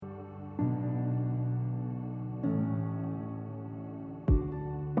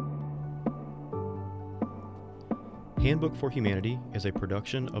Handbook for Humanity is a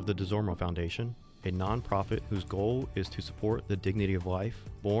production of the DeZormo Foundation, a nonprofit whose goal is to support the dignity of life,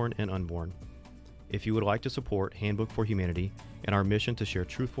 born and unborn. If you would like to support Handbook for Humanity and our mission to share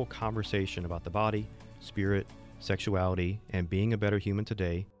truthful conversation about the body, spirit, sexuality, and being a better human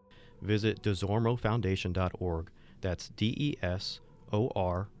today, visit DeZormoFoundation.org. That's DESORMEAUX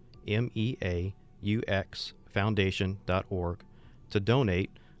Foundation.org. To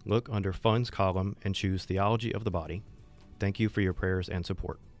donate, look under Funds column and choose Theology of the Body. Thank you for your prayers and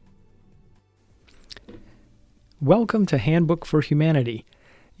support. Welcome to Handbook for Humanity.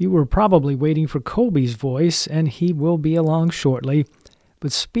 You were probably waiting for Colby's voice, and he will be along shortly.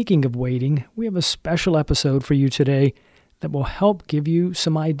 But speaking of waiting, we have a special episode for you today that will help give you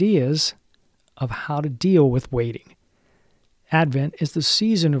some ideas of how to deal with waiting. Advent is the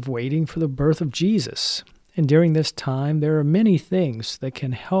season of waiting for the birth of Jesus. And during this time, there are many things that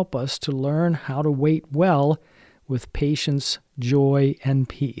can help us to learn how to wait well with patience, joy, and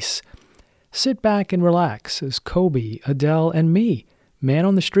peace. Sit back and relax as Colby, Adele, and me, Man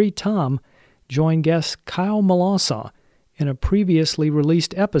on the Street Tom, join guest Kyle Melancon in a previously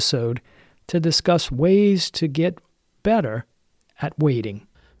released episode to discuss ways to get better at waiting.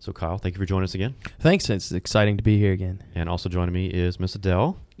 So Kyle, thank you for joining us again. Thanks. It's exciting to be here again. And also joining me is Miss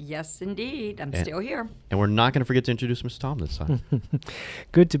Adele. Yes, indeed. I'm still here. And we're not going to forget to introduce Miss Tom this time.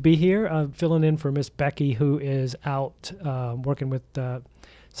 Good to be here. I'm filling in for Miss Becky, who is out working with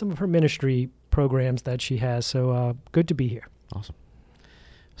some of her ministry programs that she has. So good to be here. Awesome.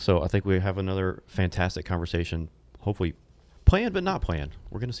 So I think we have another fantastic conversation, hopefully planned but not planned.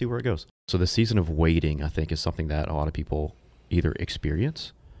 We're going to see where it goes. So the season of waiting, I think, is something that a lot of people either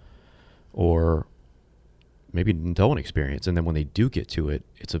experience or maybe don't experience. And then when they do get to it,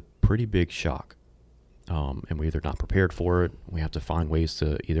 it's a pretty big shock. And we're either not prepared for it. We have to find ways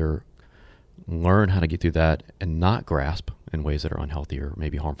to either learn how to get through that and not grasp in ways that are unhealthy or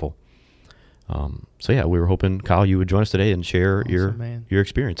maybe harmful. So yeah, we were hoping, Kyle, you would join us today and share your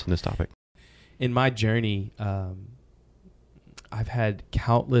experience in this topic. In my journey, I've had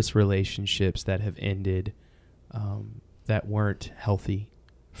countless relationships that have ended that weren't healthy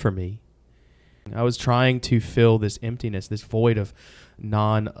for me. I was trying to fill this emptiness, this void of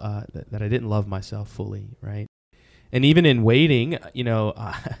that I didn't love myself fully, right? And even in waiting,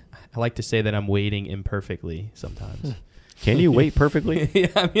 I like to say that I'm waiting imperfectly sometimes. Can you wait perfectly?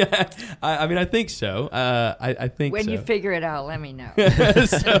 Yeah, I think so. I think when so. you figure it out, let me know.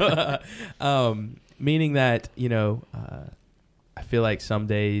 Meaning that, I feel like some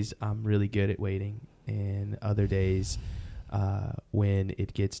days I'm really good at waiting, and other days when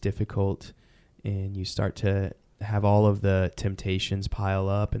it gets difficult and you start to have all of the temptations pile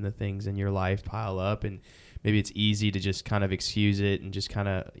up and the things in your life pile up, and maybe it's easy to just kind of excuse it and just kind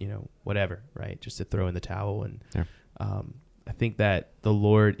of, whatever, right? Just to throw in the towel. And yeah. I think that the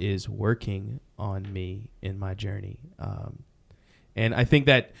Lord is working on me in my journey. And I think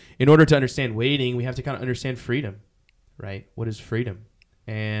that in order to understand waiting, we have to kind of understand freedom, right? What is freedom?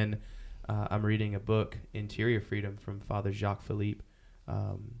 And I'm reading a book, Interior Freedom, from Father Jacques Philippe.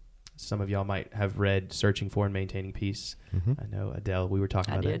 Some of y'all might have read Searching for and Maintaining Peace. Mm-hmm. I know, Adele, we were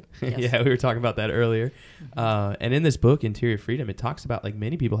talking about that. Yes. Yeah, we were talking about that earlier. Mm-hmm. And in this book, Interior Freedom, it talks about, like,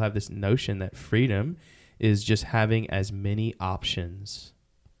 many people have this notion that freedom is just having as many options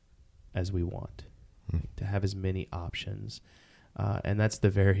as we want, to have as many options. And that's the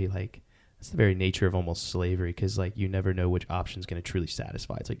very nature of almost slavery, because, like, you never know which option is going to truly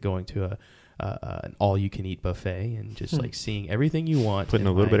satisfy. It's like going to an all-you-can-eat buffet and just like seeing everything you want. Putting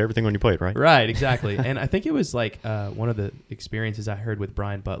a little bit of everything on your plate, right? Right, exactly. And I think it was like one of the experiences I heard with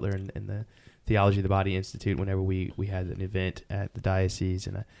Brian Butler in the Theology of the Body Institute whenever we had an event at the diocese.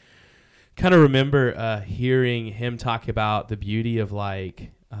 And I kind of remember hearing him talk about the beauty of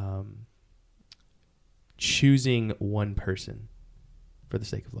like choosing one person for the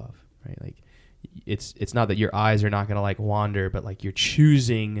sake of love, right? Like it's not that your eyes are not going to like wander, but like you're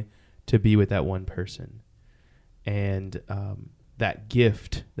choosing to be with that one person. And that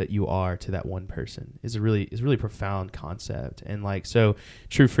gift that you are to that one person is a really profound concept. And like, so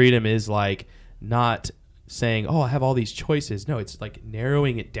true freedom is like not saying, oh, I have all these choices. No, it's like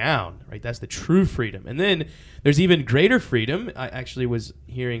narrowing it down, right? That's the true freedom. And then there's even greater freedom. I actually was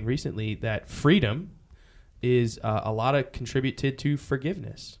hearing recently that freedom is a lot of contributed to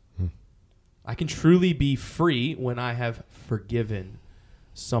forgiveness. I can truly be free when I have forgiven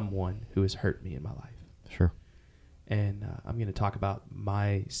someone who has hurt me in my life. Sure. And I'm going to talk about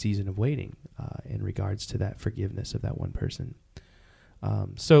my season of waiting in regards to that forgiveness of that one person.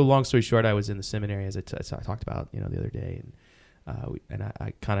 So long story short, I was in the seminary, as I talked about, the other day,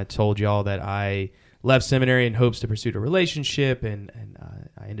 I kind of told y'all that I left seminary in hopes to pursue a relationship, and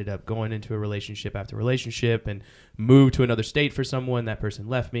I ended up going into a relationship after relationship and moved to another state for someone. That person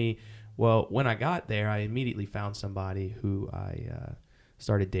left me. Well, when I got there, I immediately found somebody who I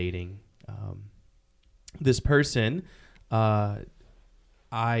started dating. This person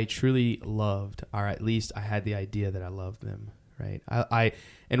I truly loved, or at least I had the idea that I loved them, right?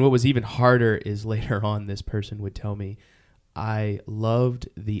 And what was even harder is later on this person would tell me, I loved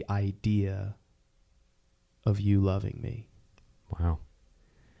the idea of you loving me. Wow.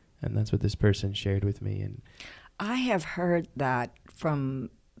 And that's what this person shared with me. And I have heard that from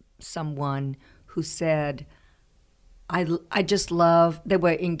someone who said, I just love, they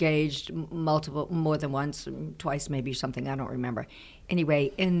were engaged more than once, twice maybe, something, I don't remember.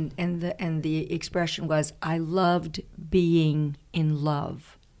 Anyway, and the expression was, I loved being in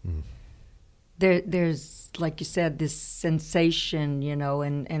love. Mm. There's, like you said, this sensation,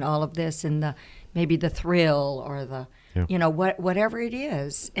 and all of this, and maybe the thrill or whatever it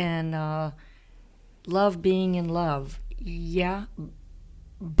is, and love being in love, yeah,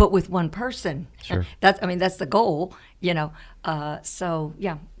 but with one person. Sure. That's the goal, so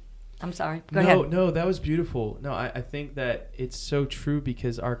yeah. I'm sorry. Go ahead. No, that was beautiful. No, I think that it's so true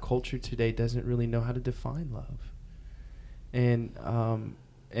because our culture today doesn't really know how to define love. And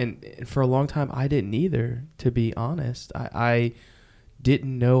for a long time, I didn't either, to be honest. I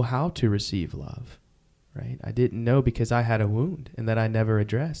didn't know how to receive love, right? I didn't know because I had a wound and that I never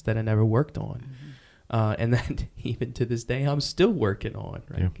addressed, that I never worked on. Mm-hmm. And that even to this day, I'm still working on,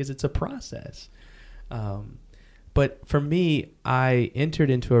 right? Because it's a process. But for me, I entered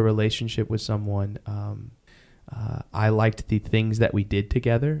into a relationship with someone. I liked the things that we did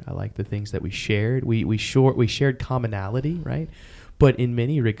together. I liked the things that we shared. We shared commonality, right? But in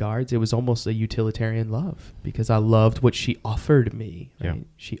many regards, it was almost a utilitarian love because I loved what she offered me. Right? Yeah.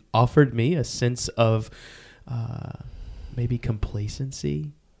 She offered me a sense of maybe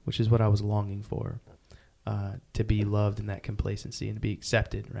complacency, which is what I was longing for, to be loved in that complacency and to be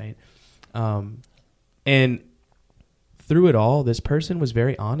accepted, right? And through it all, this person was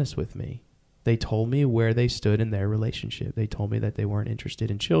very honest with me. They told me where they stood in their relationship. They told me that they weren't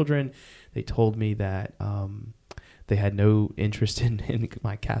interested in children. They told me that they had no interest in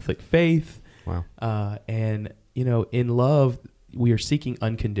my Catholic faith. Wow. And, in love, we are seeking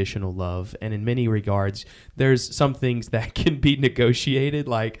unconditional love. And in many regards, there's some things that can be negotiated,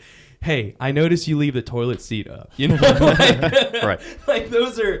 like, hey, I notice you leave the toilet seat up. Right. Like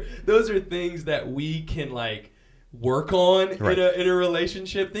those are things that we can work on right. in a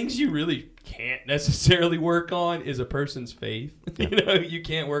relationship. Things you really can't necessarily work on is a person's faith. Yeah. You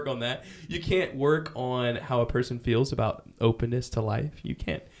can't work on that. You can't work on how a person feels about openness to life. You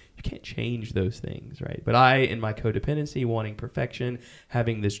can't change those things, right? But I, in my codependency, wanting perfection,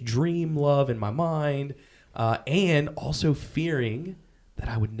 having this dream love in my mind, and also fearing that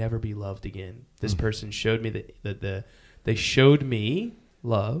I would never be loved again. This person showed me that they showed me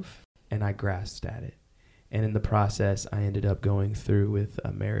love, and I grasped at it. And in the process, I ended up going through with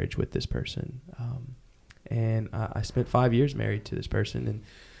a marriage with this person. And I spent 5 years married to this person.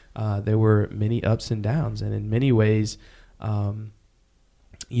 And there were many ups and downs. And in many ways, I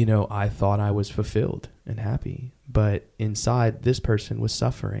thought I was fulfilled and happy. But inside, this person was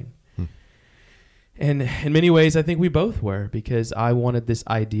suffering. And in many ways, I think we both were, because I wanted this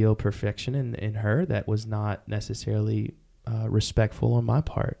ideal perfection in her that was not necessarily respectful on my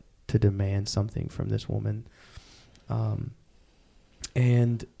part to demand something from this woman.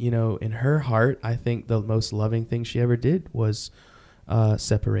 And, in her heart, I think the most loving thing she ever did was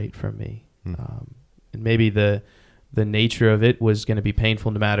separate from me. And maybe the nature of it was going to be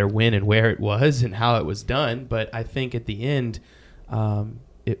painful no matter when and where it was and how it was done. But I think at the end,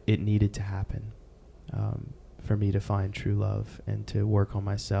 it needed to happen for me to find true love and to work on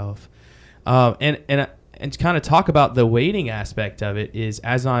myself. And to kind of talk about the waiting aspect of it is,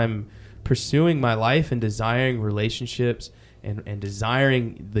 as I'm pursuing my life and desiring relationships and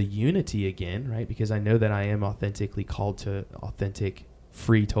desiring the unity again, right? Because I know that I am authentically called to authentic,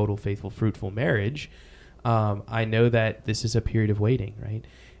 free, total, faithful, fruitful marriage. I know that this is a period of waiting, right?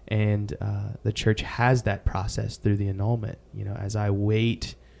 And the church has that process through the annulment. As I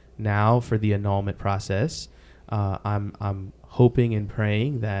wait now for the annulment process, I'm hoping and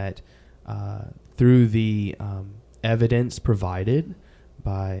praying that through the evidence provided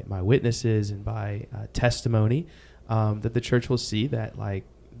by my witnesses and by testimony, that the church will see that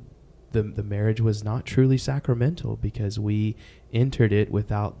the marriage was not truly sacramental because we entered it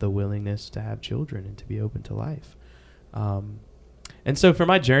without the willingness to have children and to be open to life. And so for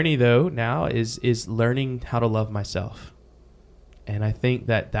my journey, though, now is learning how to love myself, And I think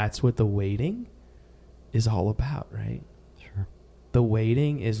that that's what the waiting is all about, right? Sure. The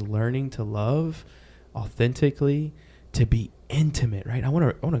waiting is learning to love authentically, to be intimate, right? I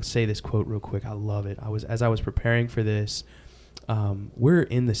want to say this quote real quick. I love it. As I was preparing for this, we're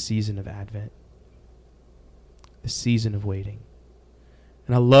in the season of Advent, the season of waiting.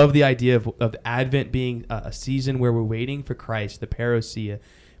 And I love the idea of Advent being a season where we're waiting for Christ, the parousia,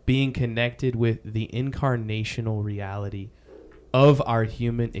 being connected with the incarnational reality of our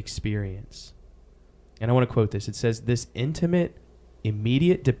human experience. And I want to quote this. It says, "This intimate,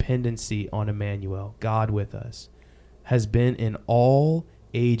 immediate dependency on Emmanuel, God with us, has been in all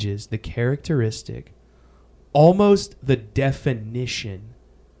ages the characteristic, almost the definition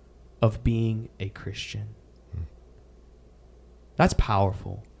of being a Christian." That's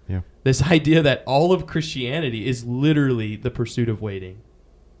powerful. Yeah. This idea that all of Christianity is literally the pursuit of waiting.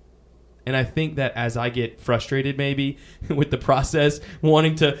 And I think that as I get frustrated maybe with the process,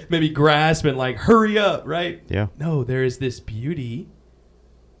 wanting to maybe grasp and like hurry up, right? Yeah. No, there is this beauty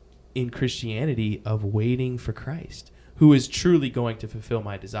in Christianity of waiting for Christ, who is truly going to fulfill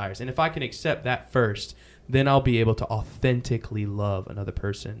my desires. And if I can accept that first, then I'll be able to authentically love another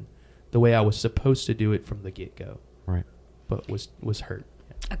person the way I was supposed to do it from the get-go. Right. But was hurt.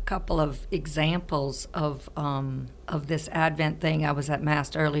 A couple of examples of this Advent thing. I was at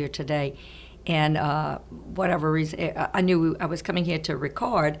Mass earlier today, and whatever reason, I knew I was coming here to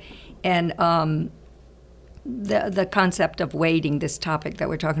record, and the concept of waiting, this topic that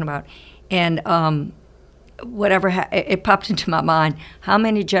we're talking about, and it popped into my mind. How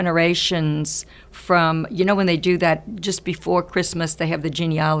many generations from, when they do that just before Christmas, they have the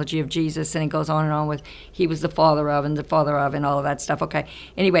genealogy of Jesus, and it goes on and on with he was the father of and all of that stuff. Okay.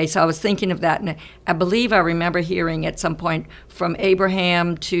 Anyway, so I was thinking of that, and I believe I remember hearing at some point from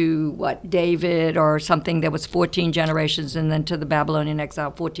Abraham to David or something, there was 14 generations, and then to the Babylonian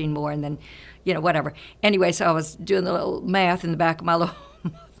exile, 14 more, and then, whatever. Anyway, so I was doing the little math in the back of my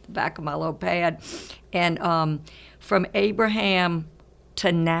little pad, and from Abraham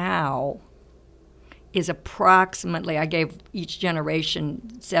to now is approximately, I gave each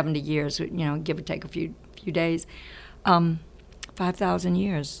generation 70 years, give or take a few days, 5,000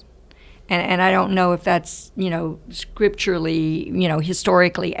 years. And I don't know if that's, scripturally,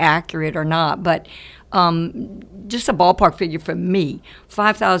 historically accurate or not, but just a ballpark figure for me,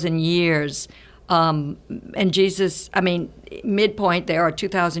 5,000 years. And Jesus, midpoint there, or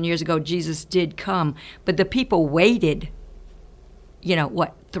 2,000 years ago, Jesus did come. But the people waited,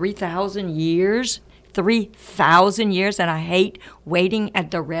 3,000 years? 3,000 years, and I hate waiting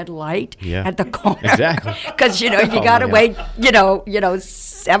at the red light at the corner. Exactly. Because, you got to wait,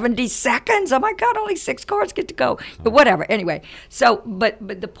 70 seconds. Oh, my God, only 6 cars get to go. But whatever. Anyway, so,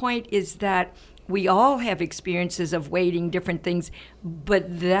 but the point is that we all have experiences of waiting, different things,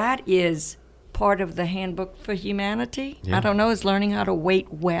 but that is part of the handbook for humanity. Yeah. I don't know, is learning how to wait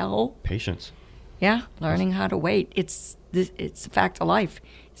well. Patience. Yeah, learning how to wait. It's a fact of life.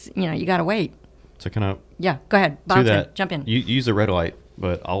 You got to wait. So kind of go ahead. Bounce in. Jump in. You use the red light,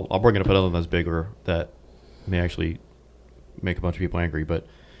 but I'll bring it up another one that's bigger that may actually make a bunch of people angry. But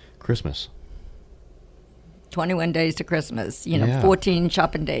Christmas. 21 days to Christmas. 14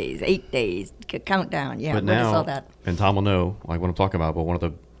 shopping days, 8 days, countdown. Yeah, but what now, is all that? And Tom will know like what I'm talking about. But one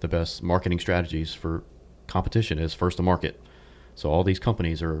of the best marketing strategies for competition is first to market. So all these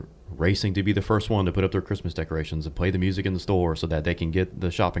companies are racing to be the first one to put up their Christmas decorations and play the music in the store so that they can get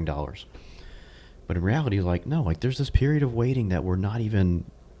the shopping dollars. But in reality, there's this period of waiting that we're not even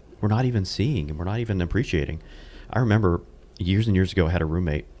seeing and we're not even appreciating. I remember years and years ago, I had a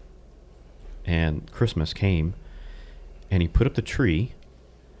roommate, and Christmas came, and he put up the tree,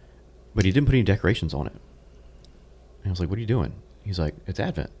 but he didn't put any decorations on it. And I was like, "What are you doing?" He's like, "It's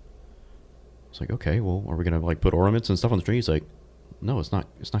Advent." I was like, "Okay, well, are we gonna put ornaments and stuff on the tree?" He's like, "No, it's not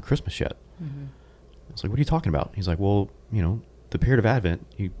Christmas yet." Mm-hmm. I was like, "What are you talking about?" He's like, "Well, the period of Advent,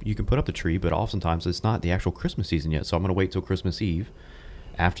 you can put up the tree, but oftentimes it's not the actual Christmas season yet. So I'm going to wait till Christmas Eve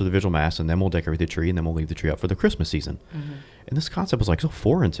after the Vigil Mass, and then we'll decorate the tree, and then we'll leave the tree up for the Christmas season." Mm-hmm. And this concept was so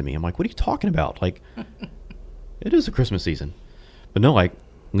foreign to me. I'm like, "What are you talking about? It is the Christmas season." But no,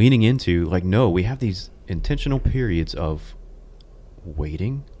 leaning into, no, we have these intentional periods of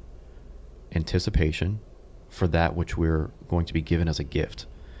waiting, anticipation for that which we're going to be given as a gift.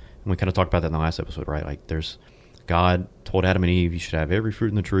 And we kind of talked about that in the last episode, right? There's God told Adam and Eve, you should have every fruit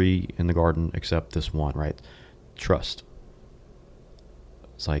in the tree in the garden except this one, right? Trust.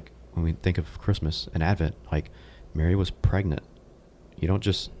 It's when we think of Christmas and Advent, Mary was pregnant. You don't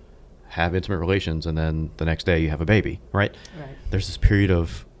just have intimate relations and then the next day you have a baby, right? Right. There's this period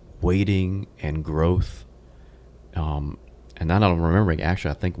of waiting and growth. And And now that I'm remembering,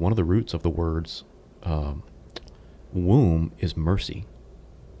 actually, I think one of the roots of the words womb is mercy.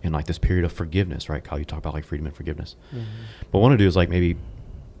 And like this period of forgiveness, right? Kyle, you talk about like freedom and forgiveness. Mm-hmm. But what I want to do is like maybe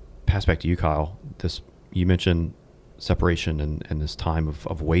pass back to you, Kyle. You mentioned separation and this time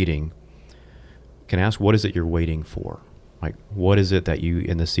of waiting. Can I ask, what is it you're waiting for? Like, what is it that you,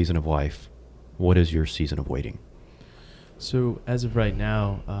 in this season of life, what is your season of waiting? So as of right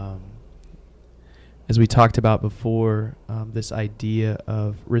now, as we talked about before, this idea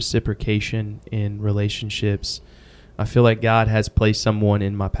of reciprocation in relationships, I feel like God has placed someone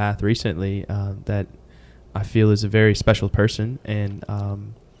in my path recently that I feel is a very special person.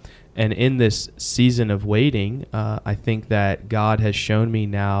 And in this season of waiting, I think that God has shown me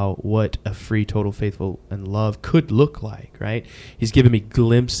now what a free, total, faithful, and love could look like, right? He's given me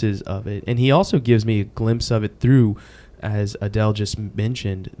glimpses of it. And he also gives me a glimpse of it through, as Adele just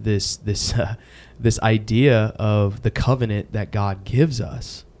mentioned, this idea of the covenant that God gives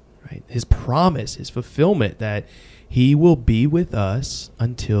us, right? His promise, his fulfillment that he will be with us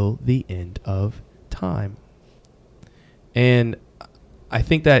until the end of time. And I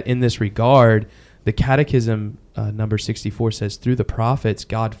think that in this regard, the Catechism number 64 says, through the prophets,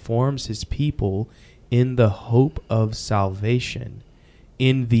 God forms his people in the hope of salvation,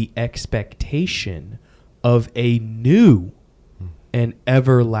 in the expectation of a new and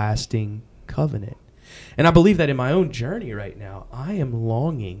everlasting covenant. And I believe that in my own journey right now, I am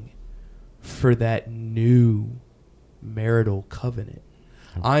longing for that new marital covenant.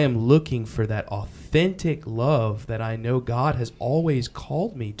 I am looking for that authentic love that I know God has always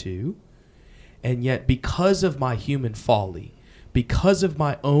called me to. And yet, because of my human folly, because of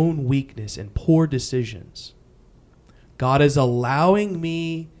my own weakness and poor decisions, God is allowing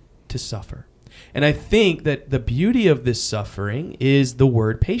me to suffer. And I think that the beauty of this suffering is the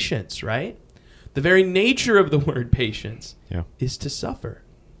word patience, right? The very nature of the word patience is to suffer.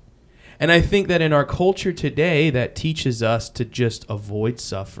 And I think that in our culture today, that teaches us to just avoid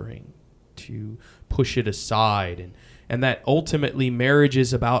suffering, to push it aside, and that ultimately marriage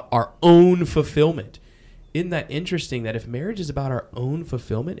is about our own fulfillment. Isn't that interesting that if marriage is about our own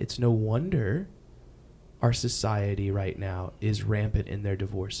fulfillment, it's no wonder our society right now is rampant in their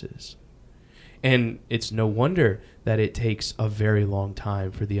divorces. And it's no wonder that it takes a very long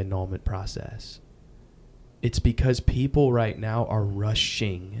time for the annulment process. It's because people right now are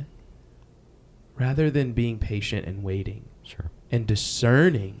rushing rather than being patient and waiting. Sure. And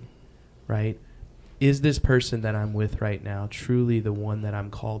discerning, right? Is this person that I'm with right now truly the one that I'm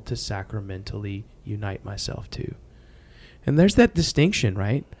called to sacramentally unite myself to? And there's that distinction,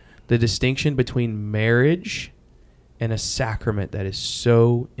 right? The distinction between marriage and a sacrament that is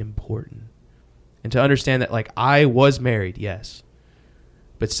so important. And to understand that, like, I was married, yes,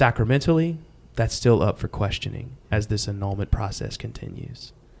 but sacramentally, that's still up for questioning as this annulment process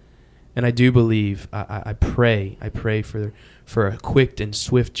continues. And I do believe, I pray for a quick and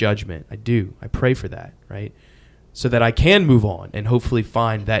swift judgment. I do. I pray for that, right? So that I can move on and hopefully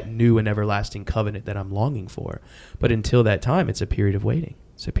find that new and everlasting covenant that I'm longing for. But until that time, it's a period of waiting.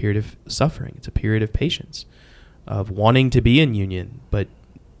 It's a period of suffering. It's a period of patience, of wanting to be in union, but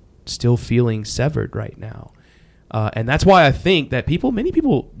still feeling severed right now. And that's why I think that many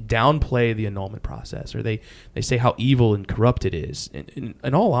people downplay the annulment process, or they say how evil and corrupt it is.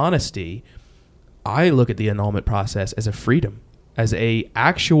 In all honesty, I look at the annulment process as a freedom, as a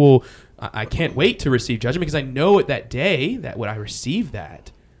actual, I can't wait to receive judgment, because I know at that day that when I receive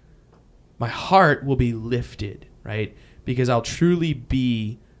that, my heart will be lifted, right? Because I'll truly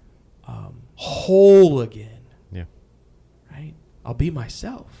be whole again. Yeah. Right? I'll be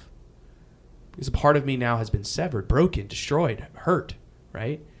myself. Because a part of me now has been severed, broken, destroyed, hurt,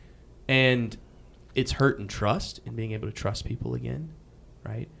 right? And it's hurt and trust, and being able to trust people again,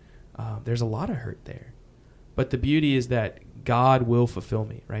 right? There's a lot of hurt there. But the beauty is that God will fulfill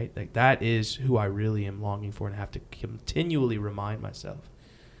me, right? Like, that is who I really am longing for, and I have to continually remind myself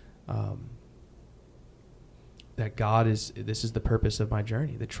that this is the purpose of my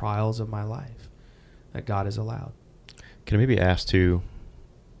journey, the trials of my life that God has allowed. Can I maybe ask too,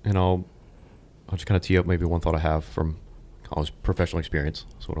 and I'll just kind of tee up maybe one thought I have from college professional experience.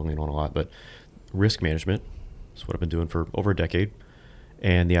 That's what I lean on a lot, but risk management is what I've been doing for over a decade.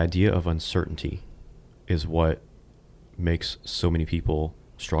 And the idea of uncertainty is what makes so many people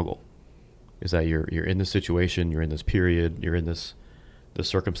struggle. Is that you're in this situation, you're in this period, you're in this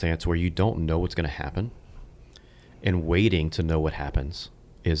circumstance where you don't know what's going to happen, and waiting to know what happens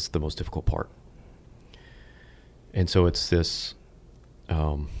is the most difficult part. And so it's this,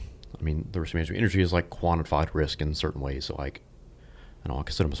 the risk management industry is like quantified risk in certain ways. So like, I don't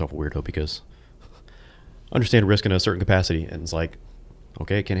consider myself a weirdo because understand risk in a certain capacity, and it's like,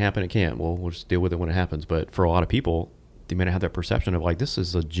 okay, it can happen, it can't. Well, we'll just deal with it when it happens. But for a lot of people, they may not have that perception of like, this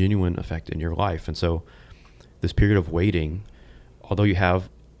is a genuine effect in your life. And so this period of waiting, although you have,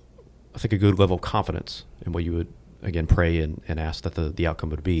 I think, a good level of confidence in what you would, again, pray and ask that the outcome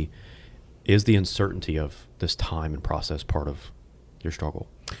would be, is the uncertainty of this time and process part of your struggle?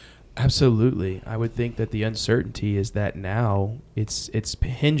 Absolutely. I would think that the uncertainty is that now it's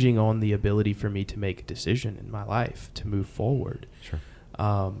hinging on the ability for me to make a decision in my life, to move forward. Sure.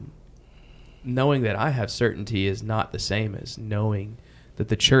 Knowing that I have certainty is not the same as knowing that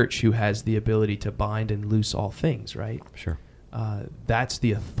the church, who has the ability to bind and loose all things, right? Sure. That's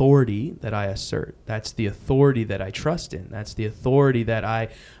the authority that I assert. That's the authority that I trust in. That's the authority that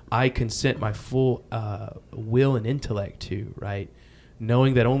I consent my full will and intellect to, right?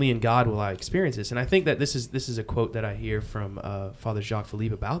 Knowing that only in God will I experience this. And I think that this is a quote that I hear from Father Jacques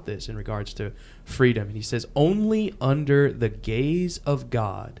Philippe about this in regards to freedom. And he says, only under the gaze of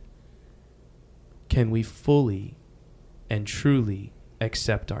God can we fully and truly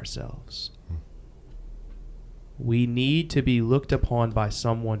accept ourselves. We need to be looked upon by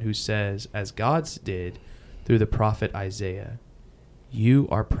someone who says, as God did through the prophet Isaiah, you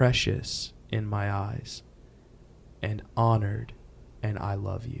are precious in my eyes and honored, and I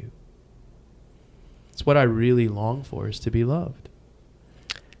love you. It's what I really long for, is to be loved.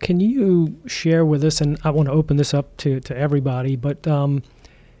 Can you share with us, and I want to open this up to everybody, but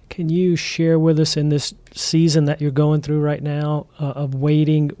can you share with us in this season that you're going through right now of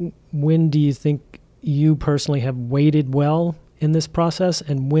waiting, when do you think you personally have waited well in this process,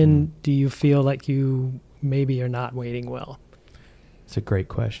 and when do you feel like you maybe are not waiting well? It's a great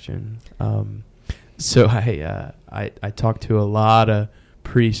question. So I talked to a lot of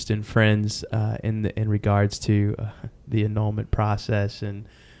priests and friends in regards to the annulment process, and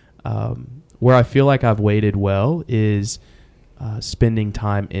where I feel like I've waited well is spending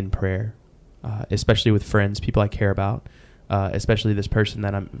time in prayer, especially with friends, people I care about, especially this person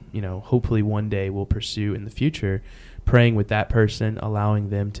that I'm, hopefully one day will pursue in the future. Praying with that person, allowing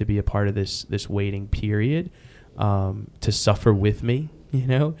them to be a part of this waiting period, to suffer with me.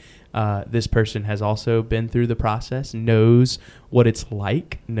 This person has also been through the process, knows what it's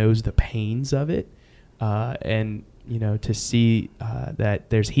like, knows the pains of it, and to see that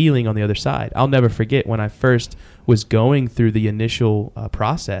there's healing on the other side. I'll never forget when I first was going through the initial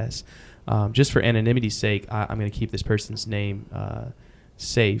process. Just for anonymity's sake, I'm going to keep this person's name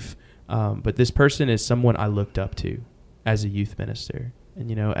safe. But this person is someone I looked up to as a youth minister.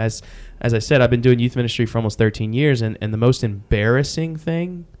 And, as I said, I've been doing youth ministry for almost 13 years. And the most embarrassing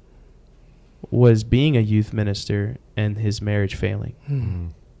thing was being a youth minister and his marriage failing. Mm-hmm.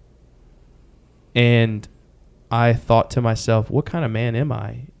 And I thought to myself, what kind of man am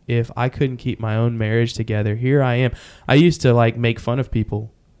I if I couldn't keep my own marriage together? Here I am. I used to make fun of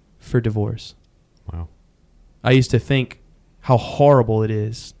people for divorce. Wow. I used to think how horrible it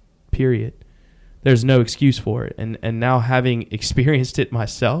is, period. There's no excuse for it. And now, having experienced it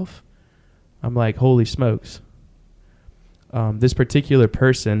myself, I'm like, holy smokes. This particular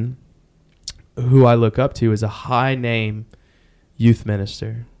person who I look up to is a high name youth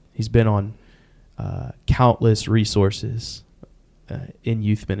minister. He's been on countless resources in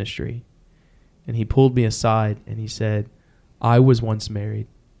youth ministry. And he pulled me aside and he said, I was once married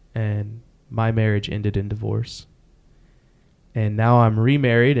and my marriage ended in divorce. And now I'm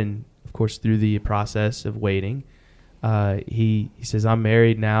remarried, and of course through the process of waiting, he says, I'm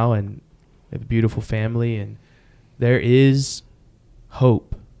married now and I have a beautiful family, and there is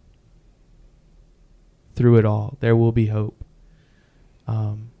hope through it all. There will be hope.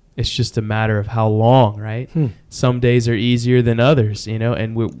 It's just a matter of how long, right? Some days are easier than others,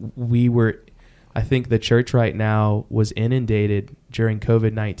 and we were, I think the church right now was inundated during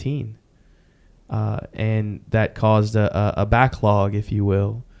COVID-19. And that caused a backlog, if you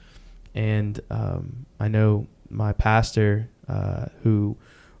will. And I know my pastor, who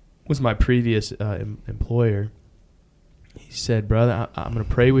was my previous employer, he said, brother, I'm going to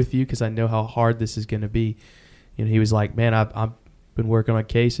pray with you because I know how hard this is going to be. He was like, man, I've been working on a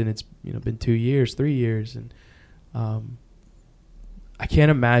case and it's been 2 years, 3 years. And I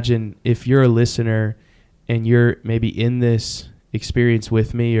can't imagine if you're a listener and you're maybe in this experience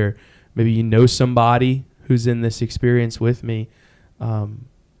with me, or maybe somebody who's in this experience with me.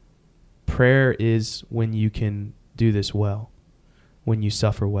 Prayer is when you can do this well, when you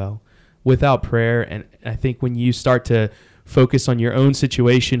suffer well. Without prayer, and I think when you start to focus on your own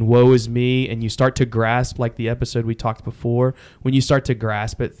situation, woe is me, and you start to grasp, like the episode we talked before, when you start to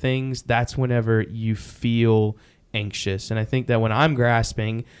grasp at things, that's whenever you feel anxious. And I think that when I'm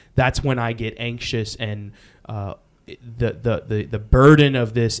grasping, that's when I get anxious, and the burden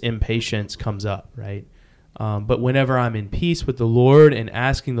of this impatience comes up, right? But whenever I'm in peace with the Lord and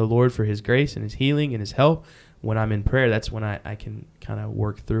asking the Lord for his grace and his healing and his help, when I'm in prayer, that's when I can kind of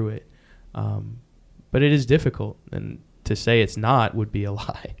work through it. But it is difficult, and to say it's not would be a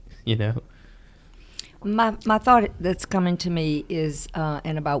lie, you know? My thought that's coming to me is,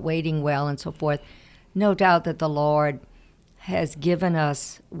 and about waiting well and so forth, no doubt that the Lord has given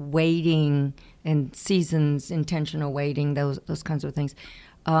us waiting and seasons, intentional waiting, those kinds of things,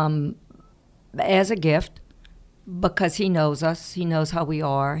 as a gift, because he knows us. He knows how we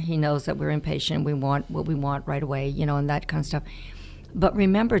are. He knows that we're impatient. We want what we want right away, you know, and that kind of stuff. But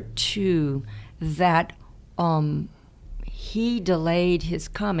remember, too, that he delayed his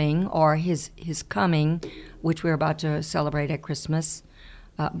coming, or his coming, which we're about to celebrate at Christmas.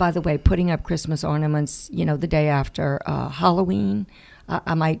 By the way, putting up Christmas ornaments, you know, the day after Halloween,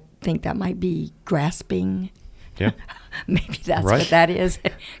 I might think that might be grasping. Yeah. Maybe that's right. what that is.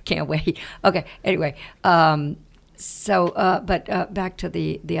 Can't wait. Okay, anyway. But back to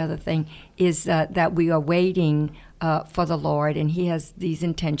the other thing is that we are waiting for the Lord, and he has these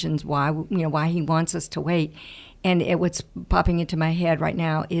intentions why he wants us to wait. And what's popping into my head right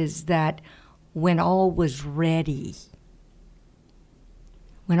now is that when all was ready,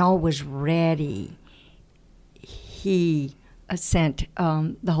 he sent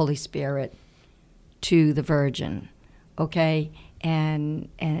the Holy Spirit to the Virgin, okay? And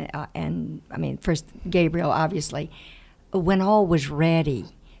I mean, first Gabriel, obviously. When all was ready.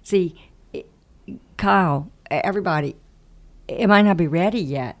 See, Kyle, everybody, it might not be ready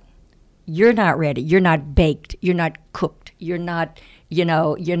yet. You're not ready. You're not baked. You're not cooked. You're not, you're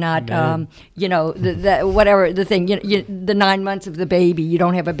not, the whatever the thing, the 9 months of the baby, you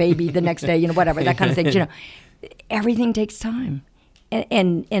don't have a baby the next day, whatever, that kind of thing. Everything takes time.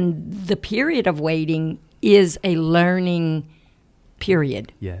 And the period of waiting is a learning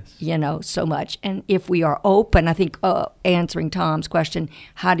period. Yes. So much. And if we are open, I think answering Tom's question,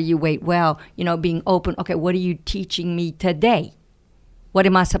 how do you wait well? Being open, okay, what are you teaching me today? What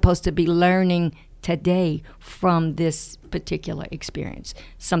am I supposed to be learning today from this particular experience?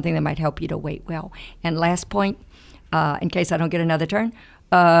 Something that might help you to wait well. And last point, in case I don't get another turn,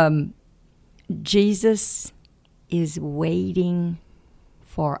 Jesus is waiting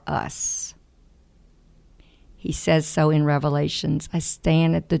for us. He says so in Revelations. I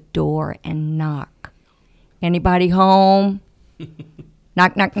stand at the door and knock. Anybody home?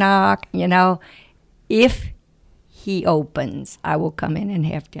 Knock, knock, knock. If he opens, I will come in and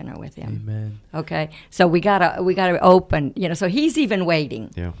have dinner with him. Amen. Okay, so we gotta open. So he's even waiting.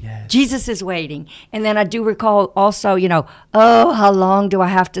 Yeah. Yes. Jesus is waiting. And then I do recall also, oh, how long do I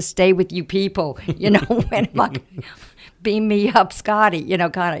have to stay with you people? When am I? Beam me up, Scotty.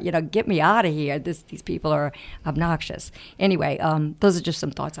 Get me out of here. These people are obnoxious. Anyway, those are just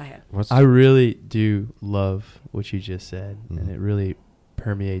some thoughts I had. I really do love what you just said, and it really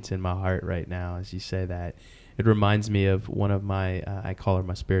permeates in my heart right now as you say that. It reminds me of one of my, I call her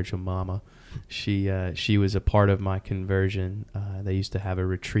my spiritual mama. She was a part of my conversion. They used to have a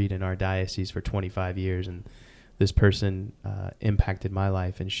retreat in our diocese for 25 years, and this person impacted my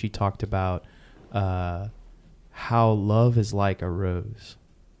life. And she talked about how love is like a rose.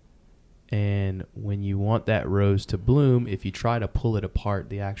 And when you want that rose to bloom, if you try to pull it apart,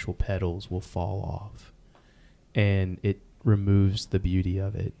 the actual petals will fall off. And it removes the beauty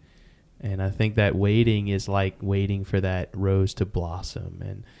of it. And I think that waiting is like waiting for that rose to blossom.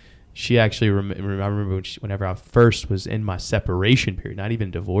 And she actually, I remember whenever I first was in my separation period, not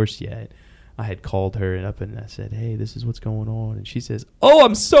even divorced yet, I had called her and I said, hey, this is what's going on. And she says, oh,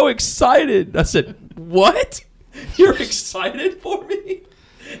 I'm so excited. I said, what? You're excited for me?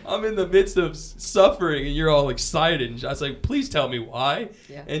 I'm in the midst of suffering and you're all excited. And I was like, please tell me why.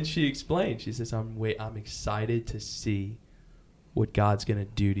 Yeah. And she explained. She says, I'm excited to see what God's going to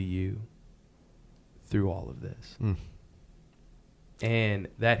do to you through all of this. And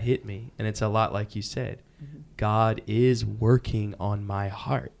that hit me. And it's a lot like you said. God is working on my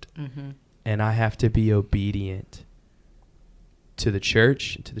heart. And I have to be obedient to the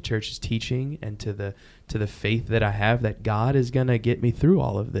church, to the church's teaching, and to the faith that I have that God is going to get me through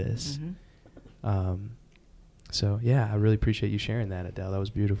all of this. So, yeah, I really appreciate you sharing that, Adele. That was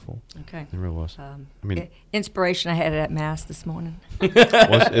beautiful. Okay. It really was. Inspiration I had at Mass this morning.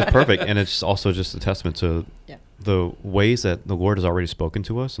 It's perfect. And it's also just a testament to the ways that the Lord has already spoken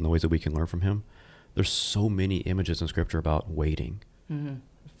to us and the ways that we can learn from him. There's so many images in Scripture about waiting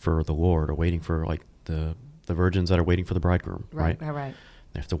for the Lord, or waiting for like the virgins that are waiting for the bridegroom, right? Right.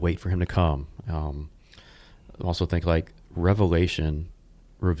 They have to wait for him to come. I also think like revelation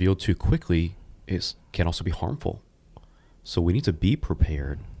revealed too quickly can also be harmful. So we need to be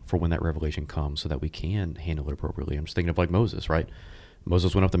prepared for when that revelation comes so that we can handle it appropriately. I'm just thinking of like Moses, right?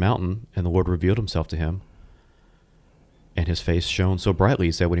 Moses went up the mountain and the Lord revealed himself to him, and his face shone so brightly.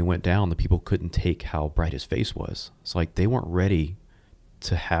 He said when he went down, the people couldn't take how bright his face was. It's like they weren't ready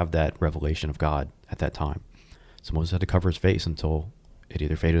to have that revelation of God at that time. So Moses had to cover his face until it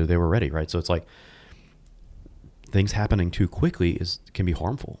either faded or they were ready, right? So it's like things happening too quickly can be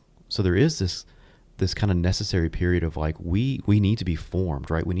harmful. So there is this kind of necessary period of like we need to be formed,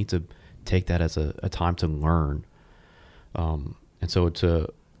 right? We need to take that as a time to learn. And so to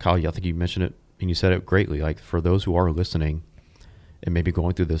Kyle, I think you mentioned it and you said it greatly. Like for those who are listening and maybe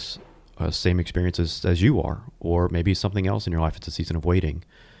going through this same experiences as you are, or maybe something else in your life, it's a season of waiting.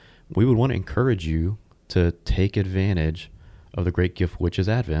 We would want to encourage you to take advantage of the great gift which is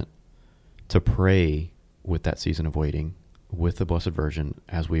Advent, to pray with that season of waiting with the Blessed Virgin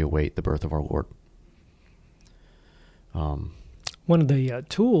as we await the birth of our Lord. One of the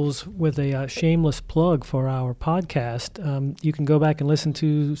tools with a shameless plug for our podcast, you can go back and listen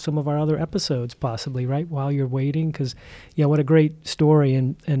to some of our other episodes possibly, right, while you're waiting. Because, yeah, what a great story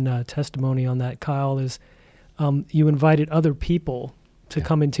and testimony on that, Kyle, is you invited other people to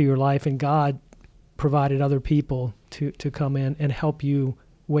come into your life, and God provided other people to come in and help you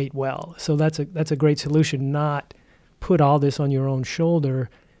wait well. So that's a great solution, not put all this on your own shoulder.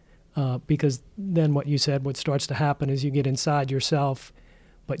 Because then what starts to happen is you get inside yourself,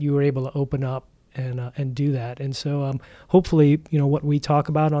 but you were able to open up and do that. And so hopefully, what we talk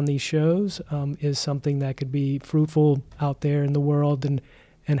about on these shows is something that could be fruitful out there in the world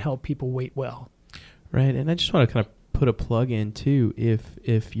and help people wait well. Right. And I just want to kind of put a plug in too.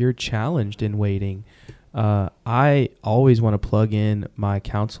 If you're challenged in waiting, I always want to plug in my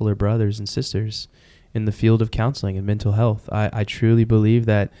counselor brothers and sisters in the field of counseling and mental health. I truly believe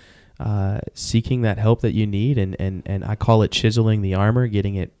that seeking that help that you need, and I call it chiseling the armor,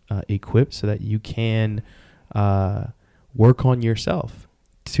 getting it equipped so that you can work on yourself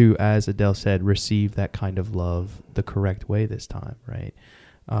to, as Adele said, receive that kind of love the correct way this time, right?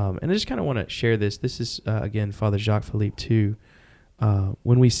 And I just kind of want to share this. This is, again, Father Jacques Philippe too.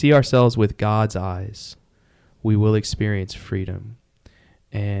 When we see ourselves with God's eyes, we will experience freedom.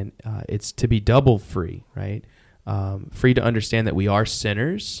 And it's to be double free, right? Free to understand that we are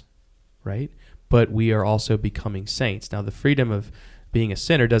sinners, right? But we are also becoming saints. Now, the freedom of being a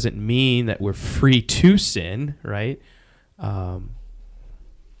sinner doesn't mean that we're free to sin, right?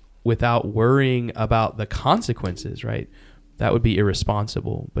 Without worrying about the consequences, right? That would be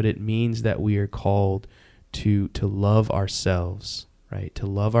irresponsible. But it means that we are called to love ourselves, right? To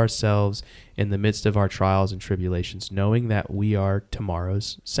love ourselves in the midst of our trials and tribulations, knowing that we are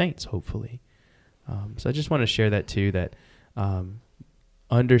tomorrow's saints, hopefully. So I just want to share that too, that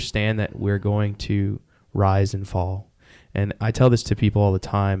understand that we're going to rise and fall. And I tell this to people all the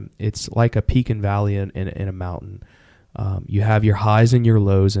time. It's like a peak and valley in a mountain. You have your highs and your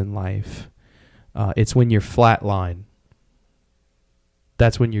lows in life. It's when you're flatline.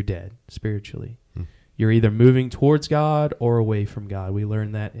 That's when you're dead spiritually. You're either moving towards God or away from God. We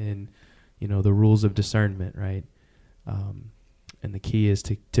learn that in, the rules of discernment, right? And the key is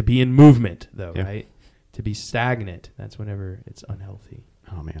to be in movement, though, right? To be stagnant. That's whenever it's unhealthy.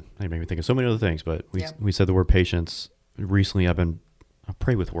 Oh man, that made me think of so many other things. But we said the word patience. Recently, I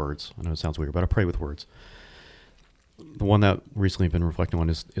pray with words. I know it sounds weird, but I pray with words. The one that recently I've been reflecting on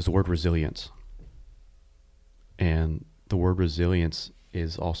is the word resilience. And the word resilience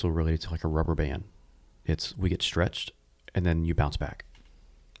is also related to like a rubber band. We get stretched and then you bounce back.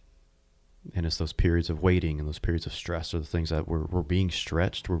 And it's those periods of waiting and those periods of stress are the things that we're being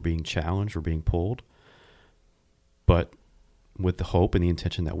stretched, we're being challenged, we're being pulled. But with the hope and the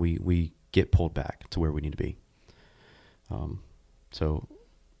intention that we get pulled back to where we need to be. I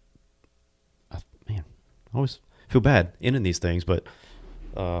always feel bad ending these things, but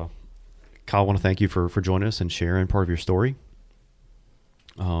Kyle, I want to thank you for joining us and sharing part of your story,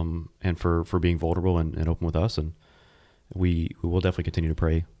 and for being vulnerable and open with us. And we will definitely continue to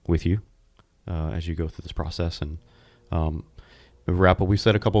pray with you as you go through this process. And we wrap up. We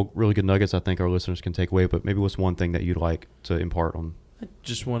said a couple really good nuggets I think our listeners can take away, but maybe what's one thing that you'd like to impart on? I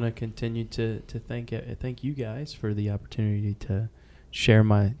just want to continue to thank you guys for the opportunity to share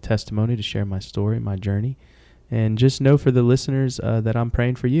my testimony, to share my story, my journey. And just know for the listeners that I'm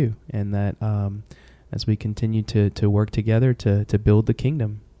praying for you, and that as we continue to work together to build the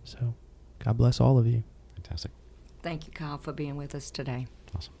kingdom. So God bless all of you. Fantastic. Thank you, Kyle, for being with us today.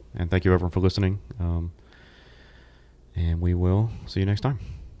 Awesome. And thank you everyone for listening. And we will see you next time.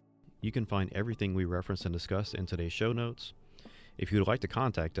 You can find everything we referenced and discussed in today's show notes. If you would like to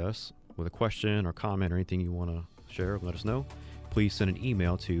contact us with a question or comment or anything you want to share, let us know. Please send an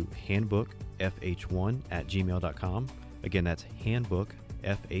email to handbookfh1@gmail.com. Again, that's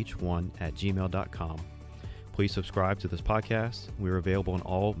handbookfh1@gmail.com. Please subscribe to this podcast. We're available on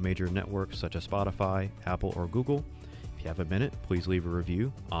all major networks such as Spotify, Apple, or Google. If you have a minute, please leave a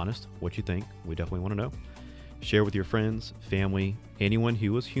review. Honest, what you think. We definitely want to know. Share with your friends, family, anyone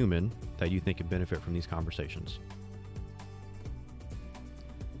who is human that you think could benefit from these conversations.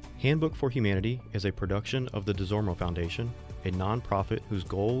 Handbook for Humanity is a production of the DeZormo Foundation, a nonprofit whose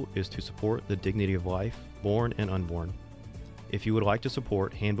goal is to support the dignity of life, born and unborn. If you would like to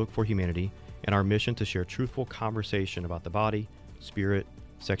support Handbook for Humanity and our mission to share truthful conversation about the body, spirit,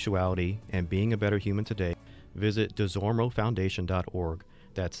 sexuality, and being a better human today, visit desormofoundation.org.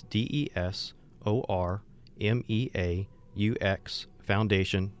 That's DESORMEAUX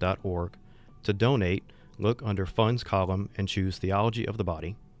foundation.org. To donate, look under Funds column and choose Theology of the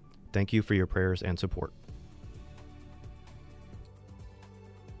Body. Thank you for your prayers and support.